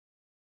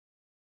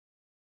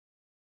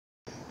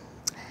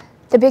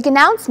The big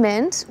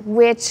announcement,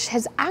 which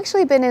has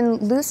actually been in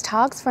loose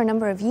talks for a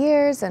number of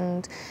years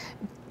and,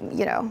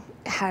 you know,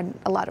 had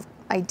a lot of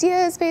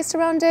ideas based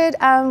around it,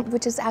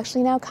 which is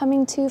actually now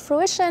coming to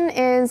fruition,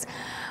 is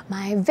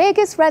my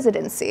Vegas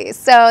residency.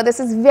 So this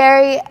is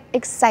very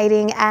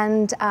exciting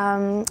and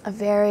a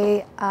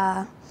very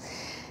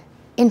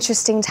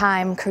interesting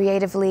time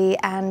creatively,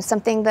 and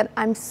something that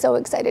I'm so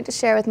excited to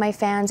share with my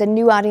fans and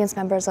new audience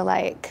members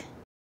alike.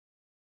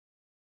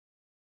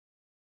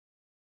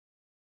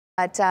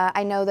 But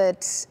I know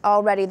that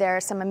already there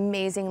are some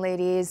amazing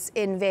ladies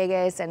in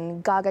Vegas,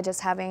 and Gaga just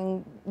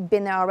having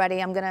been there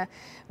already. I'm gonna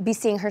be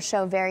seeing her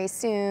show very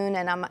soon,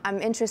 and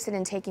I'm interested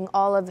in taking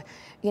all of,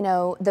 you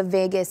know, the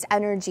Vegas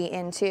energy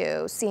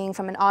into seeing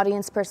from an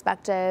audience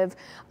perspective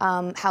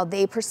how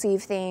they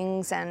perceive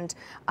things and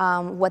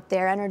what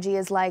their energy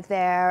is like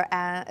there,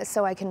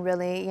 so I can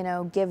really, you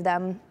know, give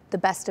them the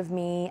best of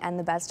me and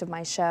the best of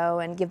my show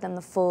and give them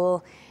the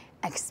full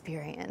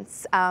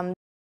experience.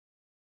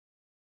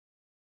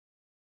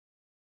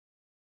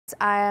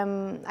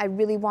 I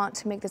really want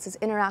to make this as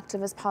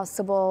interactive as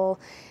possible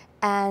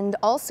and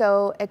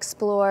also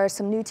explore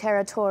some new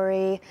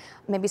territory,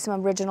 maybe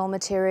some original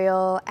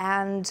material,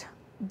 and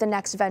the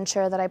next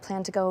venture that I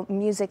plan to go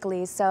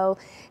musically. So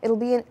it'll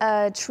be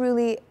a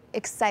truly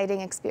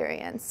exciting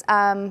experience.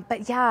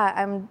 But yeah,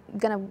 I'm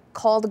gonna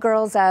call the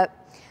girls up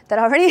that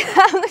already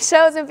have the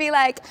shows and be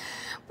like,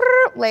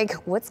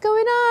 what's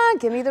going on?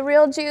 Give me the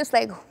real juice.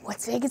 Like,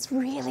 what's Vegas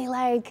really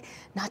like?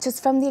 Not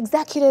just from the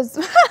executives.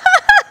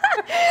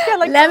 Yeah,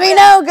 like let me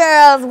know,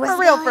 girls. What's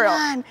for real.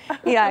 on?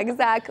 Yeah,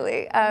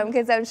 exactly.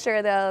 Because I'm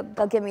sure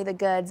they'll give me the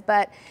goods.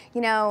 But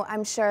you know,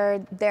 I'm sure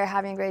they're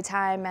having a great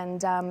time,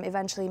 and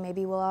eventually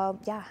maybe we'll all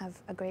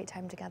have a great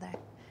time together.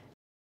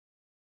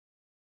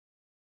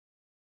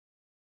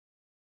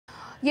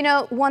 You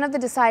know, one of the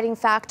deciding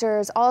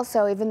factors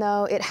also, even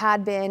though it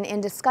had been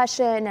in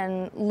discussion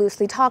and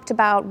loosely talked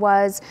about,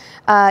 was,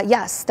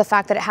 yes, the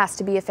fact that it has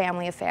to be a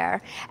family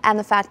affair. And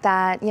the fact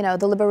that, you know,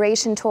 the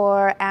Liberation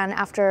Tour, and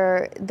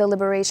after the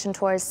Liberation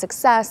Tour's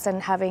success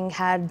and having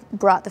had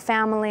brought the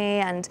family,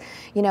 and,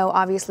 you know,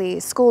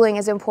 obviously schooling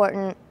is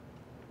important,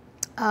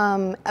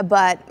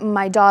 but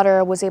my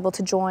daughter was able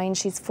to join.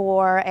 She's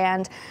 4,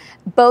 and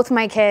both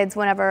my kids,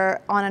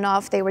 whenever on and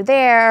off they were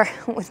there,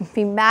 would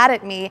be mad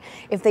at me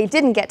if they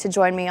didn't get to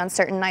join me on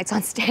certain nights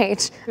on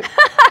stage.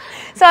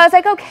 So I was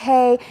like,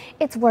 okay,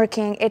 it's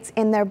working, it's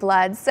in their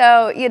blood.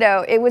 So, you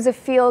know, it was a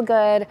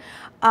feel-good,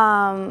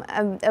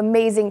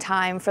 amazing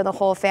time for the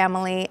whole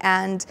family,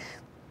 and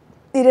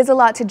it is a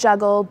lot to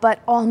juggle,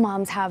 but all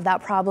moms have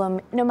that problem,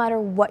 no matter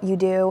what you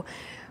do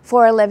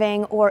for a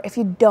living, or if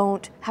you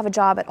don't have a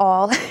job at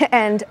all,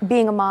 and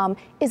being a mom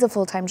is a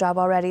full-time job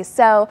already.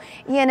 So,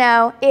 you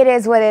know, it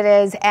is what it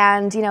is,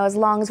 and, you know, as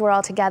long as we're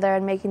all together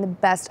and making the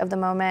best of the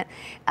moment,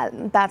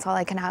 that's all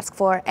I can ask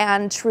for.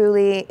 And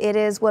truly, it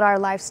is what our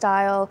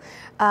lifestyle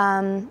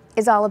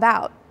is all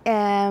about.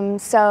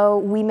 So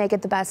we make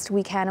it the best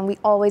we can, and we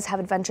always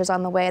have adventures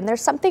on the way. And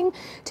there's something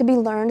to be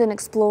learned and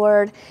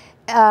explored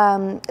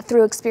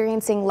through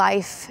experiencing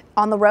life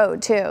on the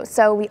road too.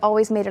 So we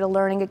always made it a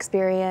learning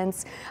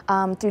experience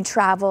through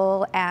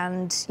travel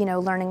and, you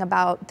know, learning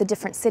about the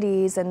different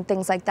cities and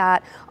things like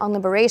that on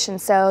Liberation.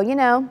 So, you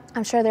know,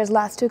 I'm sure there's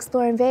lots to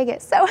explore in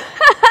Vegas. So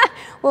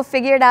we'll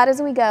figure it out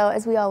as we go,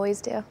 as we always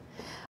do.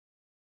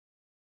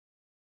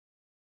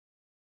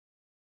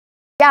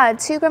 Yeah,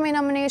 2 Grammy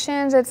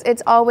nominations.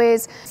 It's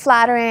always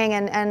flattering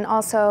and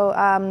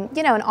also,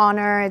 you know, an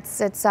honor.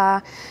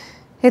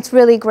 It's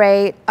really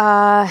great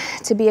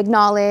to be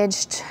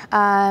acknowledged,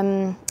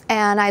 and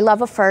I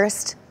love a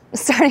first,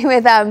 starting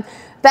with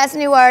Best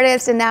New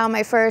Artist, and now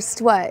my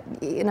first,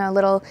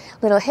 little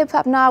hip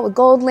hop nod with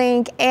Gold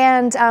Link,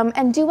 and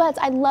duets.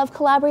 I love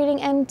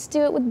collaborating and to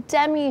do it with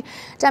Demi.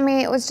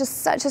 Demi was just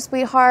such a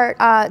sweetheart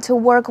to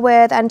work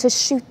with and to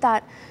shoot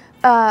that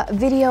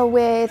video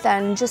with,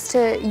 and just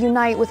to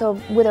unite with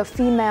a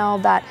female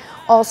that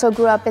also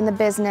grew up in the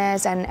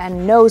business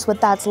and knows what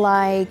that's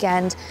like,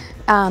 and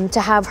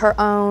to have her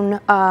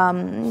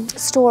own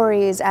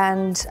stories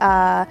and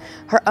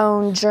her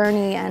own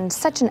journey, and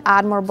such an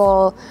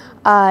admirable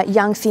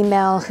young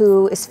female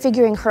who is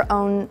figuring her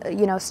own,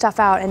 you know, stuff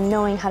out and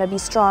knowing how to be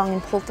strong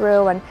and pull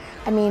through. And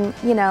I mean,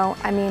 you know,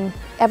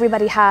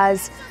 everybody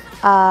has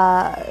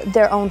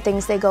their own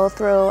things they go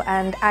through,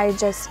 and I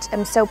just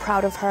am so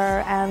proud of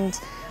her, and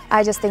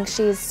I just think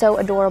she's so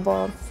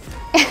adorable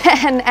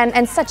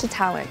and such a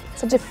talent,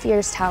 such a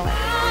fierce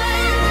talent.